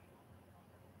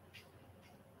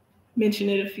 Mentioned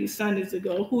it a few Sundays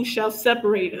ago. Who shall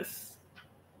separate us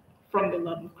from the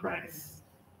love of Christ?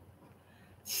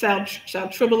 Shall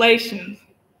tribulation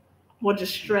or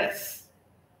distress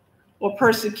or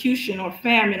persecution or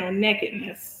famine or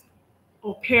nakedness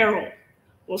or peril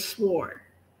or sword?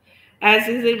 As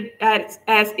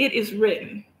it is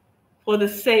written, for the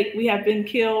sake we have been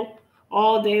killed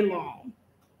all day long.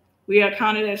 We are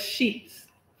counted as sheep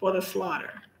for the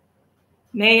slaughter.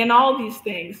 Nay, in all these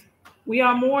things, we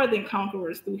are more than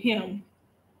conquerors through him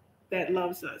that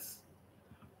loves us.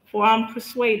 For I'm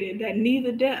persuaded that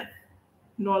neither death,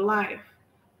 nor life,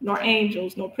 nor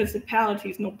angels, nor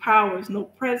principalities, nor powers, nor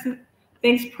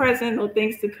things present, nor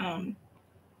things to come,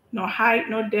 nor height,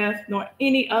 nor depth, nor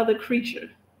any other creature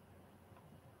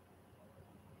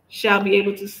shall be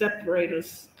able to separate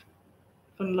us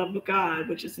from the love of God,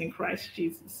 which is in Christ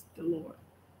Jesus the Lord.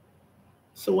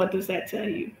 So what does that tell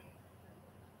you?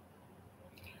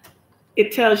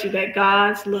 It tells you that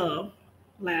God's love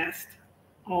lasts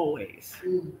always.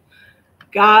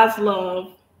 God's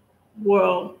love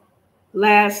will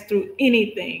last through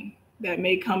anything that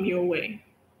may come your way.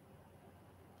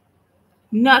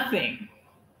 Nothing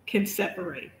can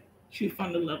separate you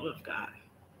from the love of God.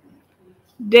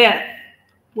 Death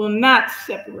will not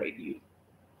separate you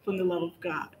from the love of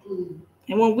God.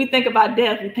 And when we think about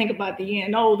death, we think about the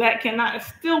end. No, that cannot, it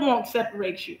still won't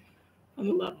separate you from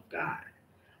the love of God.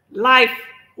 Life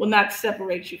will not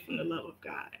separate you from the love of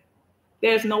God.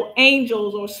 There's no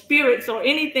angels or spirits or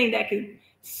anything that can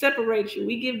separate you.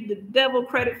 We give the devil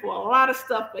credit for a lot of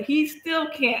stuff, but he still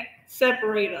can't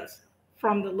separate us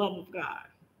from the love of God.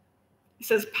 It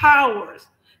says powers,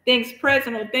 things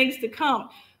present or things to come.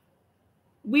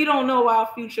 We don't know our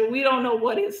future. We don't know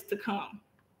what is to come,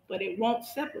 but it won't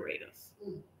separate us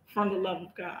from the love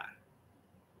of God.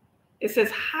 It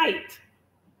says height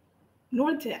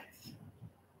nor depth.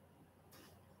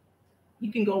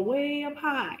 You can go way up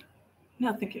high.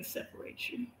 Nothing can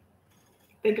separate you.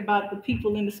 Think about the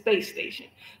people in the space station.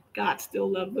 God still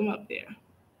loved them up there.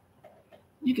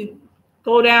 You can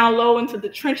go down low into the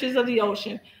trenches of the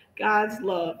ocean. God's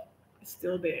love is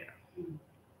still there.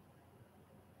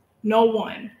 No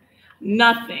one,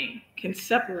 nothing can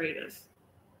separate us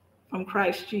from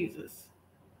Christ Jesus,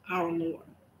 our Lord.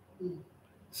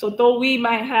 So though we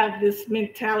might have this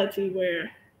mentality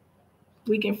where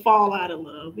we can fall out of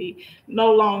love, we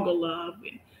no longer love,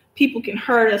 and people can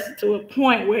hurt us to a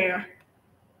point where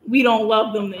we don't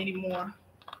love them anymore.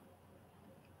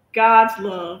 God's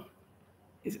love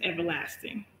is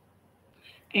everlasting.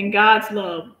 And God's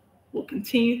love will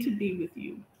continue to be with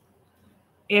you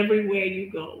everywhere you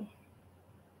go,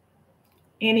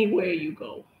 anywhere you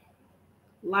go.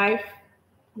 Life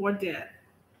or death,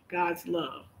 God's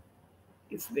love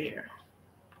is there.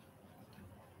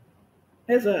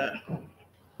 There's a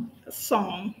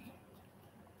song.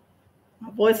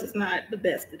 My voice is not the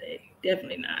best today,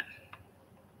 definitely not.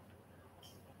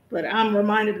 But I'm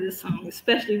reminded of this song,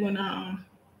 especially when I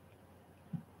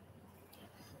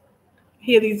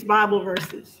hear these Bible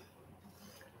verses.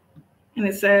 And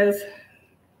it says,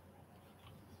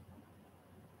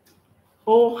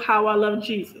 oh, how I love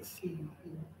Jesus.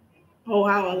 Oh,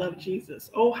 how I love Jesus.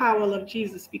 Oh, how I love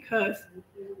Jesus because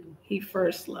he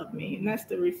first loved me. And that's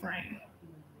the refrain.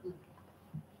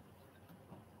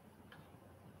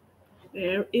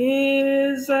 There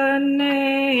is a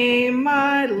name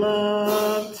I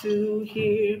love to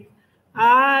hear,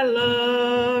 I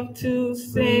love to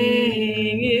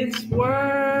sing its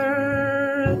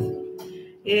worth.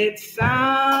 It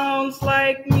sounds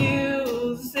like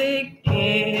music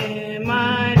in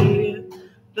my ear,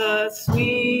 the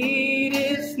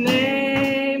sweetest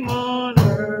name on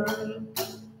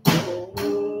earth.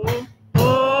 Oh,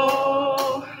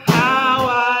 oh, how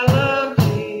I love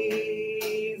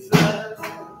Jesus.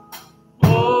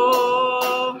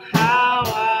 Oh, how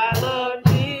I love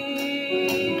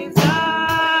Jesus.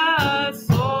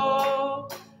 Oh,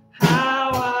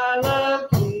 how I love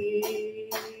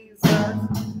Jesus.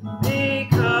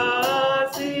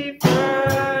 Because he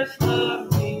first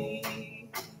loved me.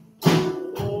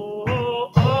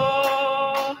 Oh,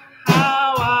 oh,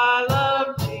 how I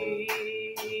love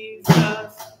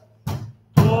Jesus.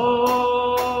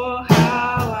 Oh,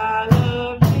 how I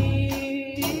love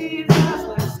Jesus.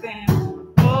 Let's stand.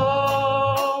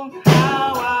 Oh,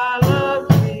 how I love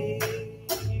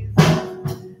Jesus.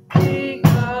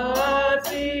 Because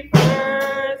he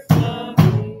first loved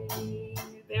me.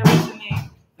 There is a name.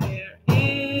 There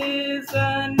is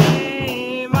a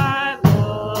name I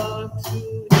love to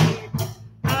hear.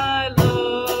 I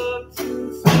love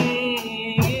to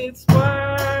sing its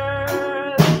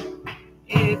words.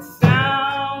 It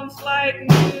sounds like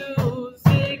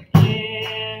music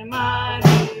in my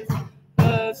ears,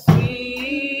 the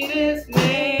sweetest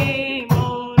name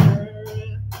on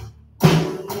earth.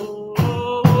 Oh,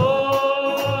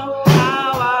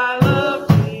 how I love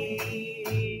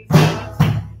Jesus.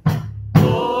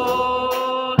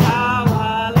 Oh, how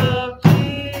I love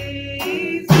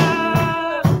Jesus.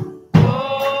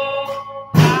 Oh,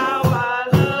 how I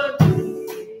love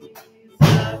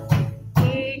Jesus.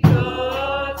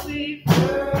 Because he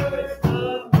first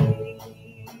loved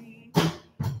me.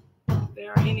 If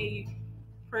there are any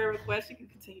prayer requests, you can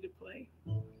continue to play.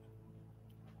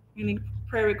 Any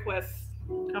prayer requests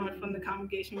coming from the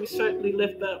congregation, we certainly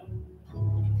lift up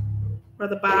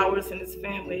Brother Bowers and his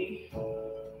family,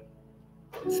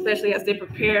 especially as they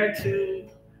prepare to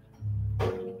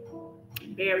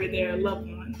bury their loved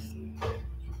ones.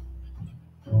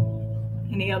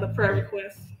 Any other prayer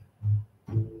requests?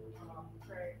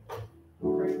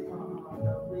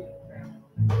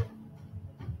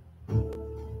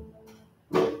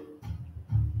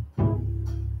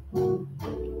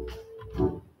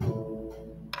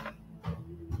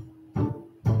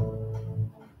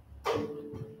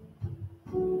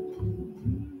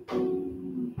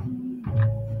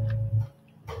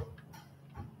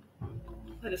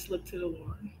 Let us look to the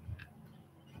Lord.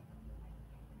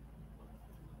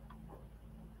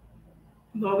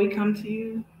 Lord, we come to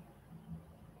you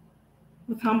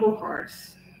with humble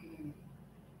hearts.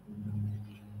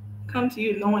 Come to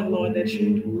you knowing, Lord, that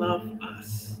you love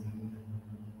us.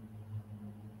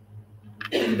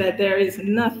 And that there is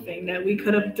nothing that we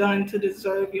could have done to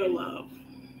deserve your love.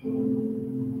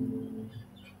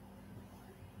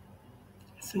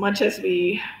 As much as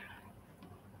we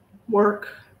work,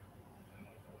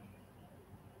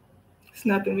 it's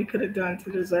nothing we could have done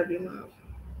to deserve your love.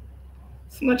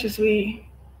 As much as we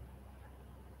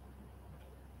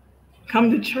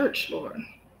come to church, Lord,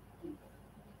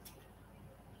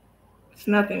 it's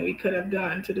nothing we could have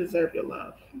done to deserve your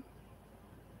love.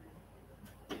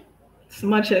 As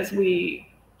much as we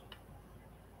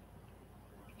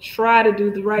try to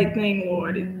do the right thing,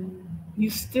 Lord, you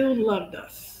still loved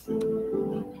us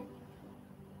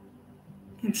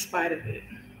in spite of it.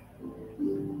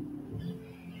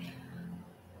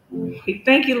 We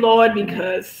thank you, Lord,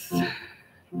 because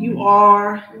you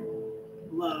are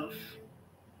love.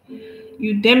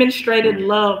 You demonstrated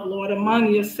love, Lord,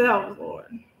 among yourselves, Lord.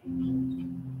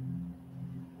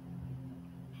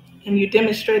 And you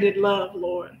demonstrated love,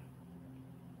 Lord,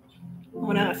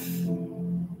 on us.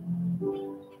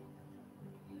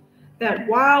 That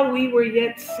while we were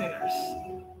yet sinners,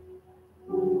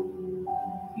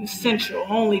 you sent your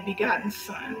only begotten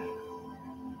Son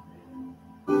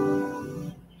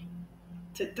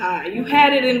to die. You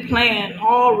had it in plan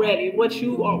already what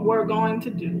you were going to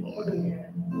do, Lord.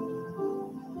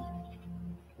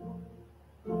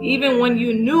 Even when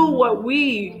you knew what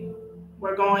we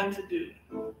were going to do,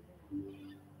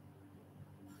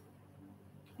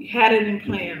 you had it in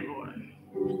plan, Lord,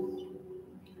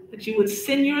 that you would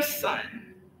send your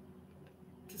Son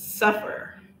to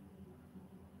suffer,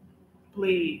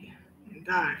 bleed, and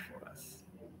die for us,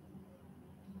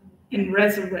 and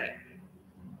resurrect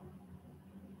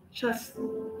just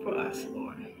for us,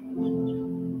 Lord.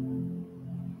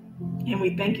 And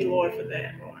we thank you, Lord, for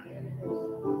that, Lord.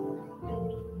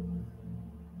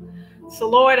 So,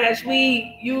 Lord, as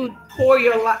you pour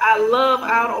your love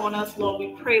out on us, Lord,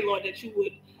 we pray, Lord, that you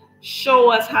would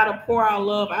show us how to pour our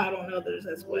love out on others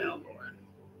as well, Lord.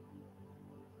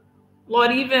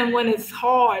 Lord, even when it's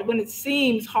hard, when it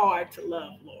seems hard to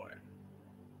love, Lord,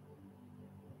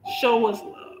 show us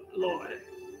love, Lord,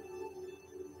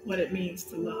 what it means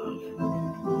to love.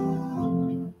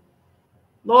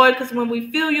 Lord, because when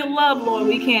we feel your love, Lord,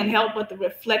 we can't help but to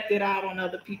reflect it out on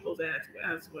other people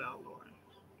as well, Lord.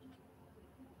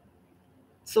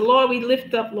 So, Lord, we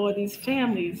lift up, Lord, these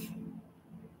families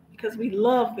because we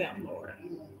love them, Lord.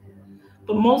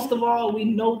 But most of all, we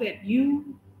know that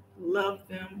you love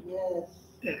them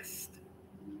best.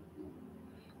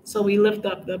 So we lift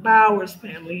up the Bowers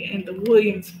family and the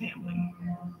Williams family.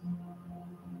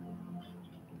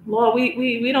 Lord,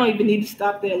 we don't even need to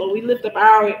stop there, Lord. We lift up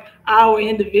our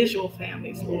individual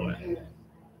families, Lord,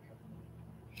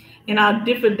 and our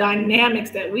different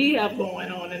dynamics that we have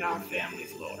going on in our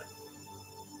families, Lord.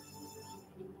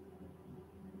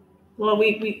 Lord,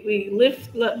 we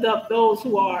lift up those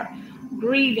who are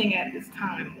grieving at this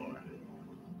time, Lord.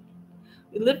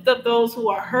 We lift up those who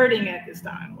are hurting at this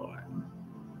time, Lord.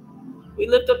 We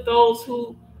lift up those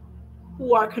who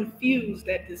are confused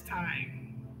at this time.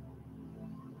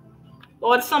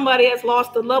 Lord, somebody has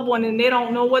lost a loved one and they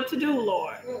don't know what to do,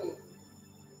 Lord.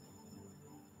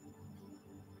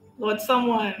 Lord,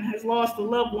 someone has lost a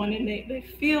loved one and they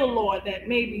feel, Lord, that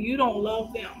maybe you don't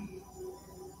love them.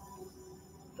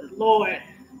 But Lord,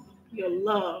 your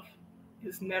love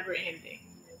is never ending.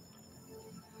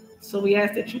 So we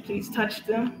ask that you please touch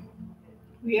them.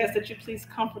 We ask that you please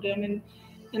comfort them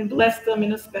and bless them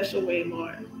in a special way,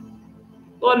 Lord.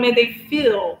 Lord, may they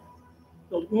feel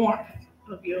the warmth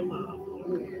of your love,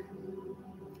 Lord.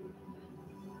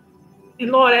 And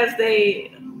Lord, as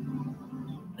they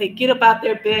get up out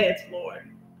their beds, Lord,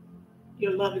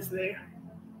 your love is there.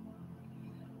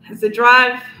 As they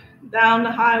drive down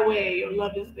the highway, your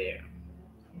love is there.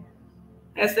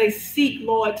 As they seek,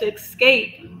 Lord, to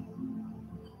escape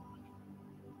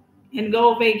and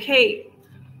go vacate,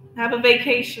 have a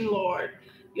vacation, Lord,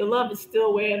 your love is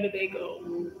still wherever they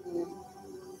go.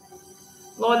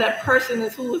 Lord, that person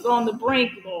who is on the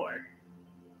brink, Lord,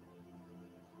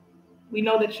 we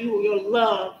know that your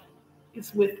love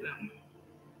is with them.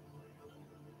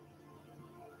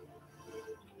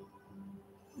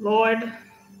 Lord,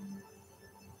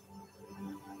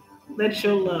 let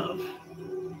your love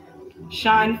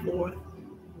shine forth,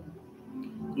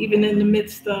 even in the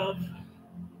midst of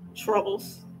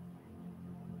troubles,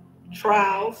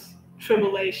 trials,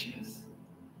 tribulations,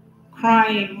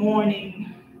 crying,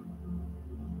 mourning.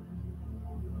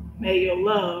 May your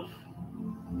love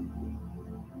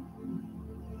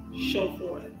show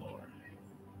forth, Lord.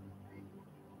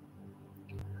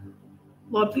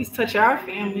 Lord, please touch our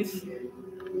families.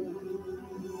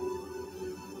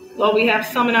 Lord, we have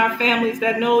some in our families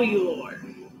that know you, Lord.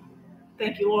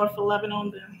 Thank you, Lord, for loving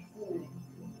on them.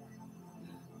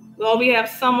 Lord, we have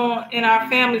some in our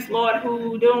families, Lord,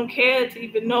 who don't care to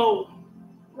even know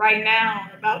right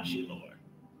now about you, Lord.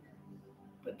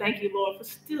 But thank you, Lord, for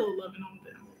still loving on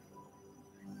them.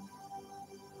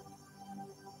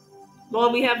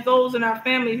 Lord, we have those in our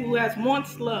family who has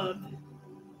once loved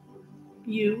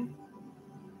you,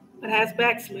 but has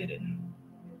backslidden.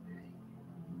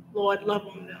 Lord, love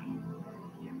on them.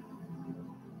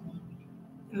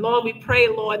 And Lord, we pray,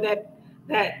 Lord,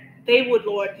 that they would,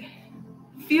 Lord,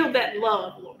 feel that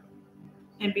love, Lord,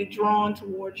 and be drawn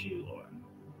towards you, Lord.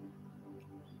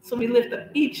 So we lift up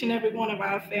each and every one of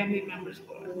our family members,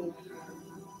 Lord,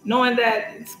 knowing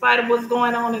that in spite of what's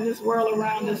going on in this world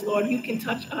around us, Lord, you can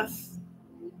touch us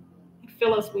and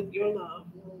fill us with your love.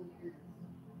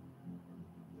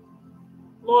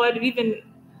 Lord, even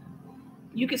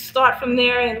you can start from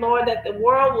there, and Lord, that the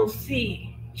world will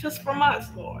see just from us,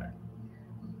 Lord,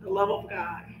 the love of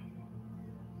God.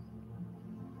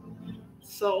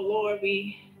 So, Lord,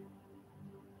 we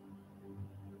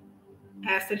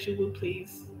ask that you would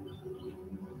please,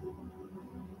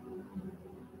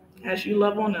 as you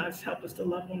love on us, help us to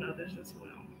love on others as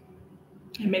well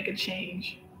and make a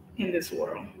change in this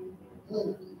world.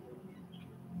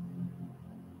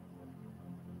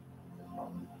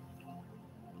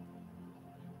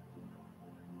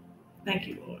 Thank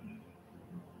you, Lord.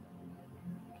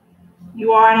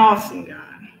 You are an awesome God.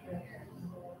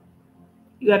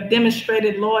 You have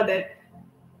demonstrated, Lord, that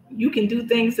you can do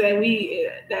things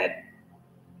that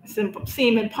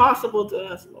seem impossible to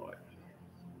us, Lord.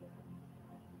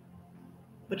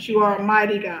 But you are a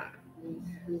mighty God.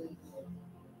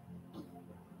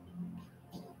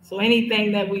 So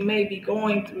anything that we may be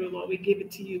going through, Lord, we give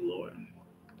it to you, Lord.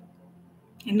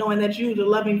 And knowing that you, the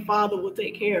loving Father, will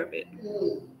take care of it.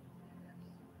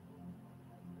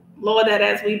 Lord, that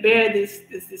as we bear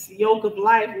this yoke of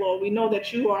life, Lord, we know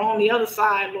that you are on the other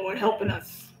side, Lord, helping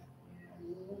us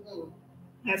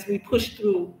as we push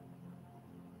through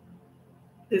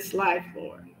this life,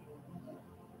 Lord.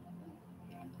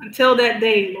 Until that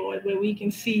day, Lord, where we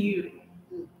can see you.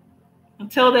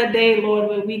 Until that day, Lord,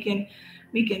 where we can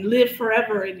live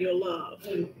forever in your love.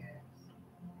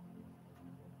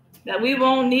 That we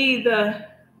won't need the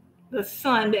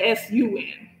sun, the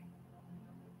S-U-N.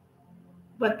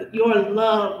 But your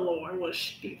love, Lord, will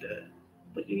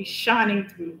be shining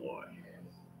through, Lord.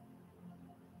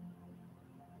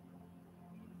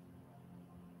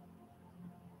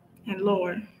 And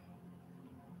Lord,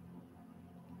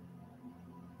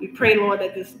 we pray, Lord,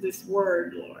 that this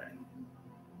word, Lord,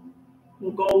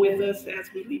 will go with us as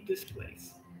we leave this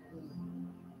place.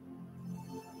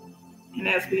 And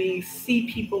as we see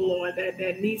people, Lord,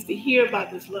 that needs to hear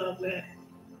about this love, that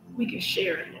we can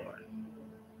share it, Lord.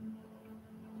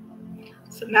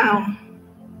 So now,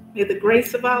 may the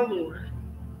grace of our Lord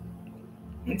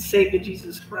and Savior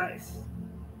Jesus Christ,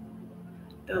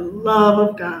 the love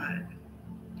of God,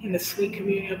 and the sweet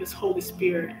communion of his Holy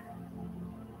Spirit,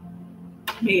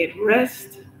 may it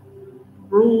rest,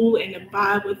 rule, and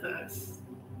abide with us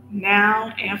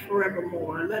now and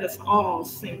forevermore. Let us all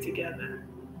sing together.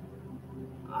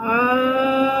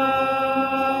 Amen.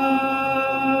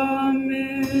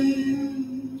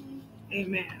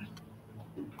 Amen.